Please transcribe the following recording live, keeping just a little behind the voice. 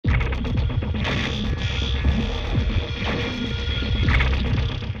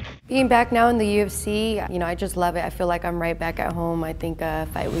Being back now in the UFC, I just love it. I feel like I'm right back at home. I think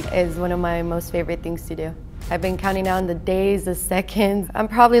Fight Week is one of my most favorite things to do. I've been counting down the days, the seconds. I'm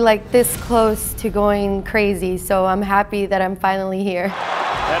probably like this close to going crazy, so I'm happy that I'm finally here.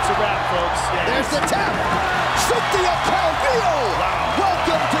 That's a wrap, folks. Yeah. There's the tap. Cynthia Calvillo. Wow.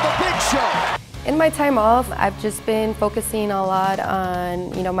 Welcome to the big show. In my time off, I've just been focusing a lot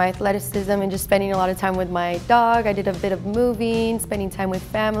on, my athleticism and just spending a lot of time with my dog. I did a bit of moving, spending time with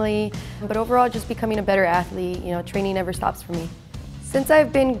family, but overall just becoming a better athlete. Training never stops for me. Since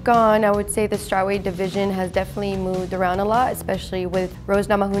I've been gone, I would say the strawweight division has definitely moved around a lot, especially with Rose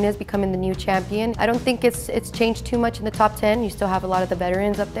Namajunas becoming the new champion. I don't think it's changed too much in the top 10. You still have a lot of the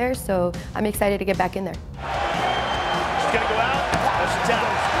veterans up there, so I'm excited to get back in there. She's gonna go out. That's the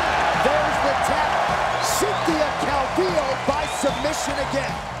tap. There's the tap. Cynthia Calvillo by submission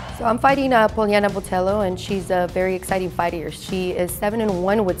again. So I'm fighting Poliana Botelho, and she's a very exciting fighter. She is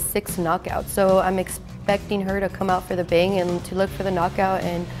 7-1 with 6 knockouts, so I'm expecting her to come out for the bang and to look for the knockout,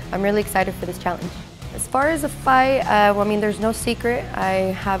 and I'm really excited for this challenge. As far as a fight, there's no secret.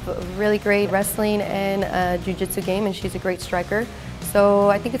 I have a really great wrestling and jiu-jitsu game, and she's a great striker. So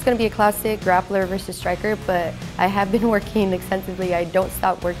I think it's going to be a classic grappler versus striker, but I have been working extensively. I don't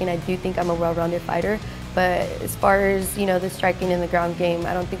stop working. I do think I'm a well-rounded fighter. But as far as, the striking and the ground game,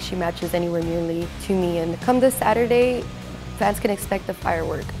 I don't think she matches anywhere nearly to me. And come this Saturday, fans can expect a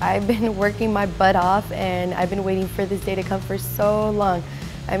firework. I've been working my butt off, and I've been waiting for this day to come for so long.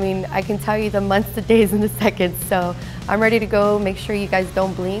 I can tell you the months, the days, and the seconds. So I'm ready to go. Make sure you guys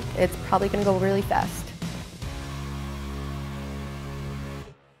don't blink. It's probably going to go really fast.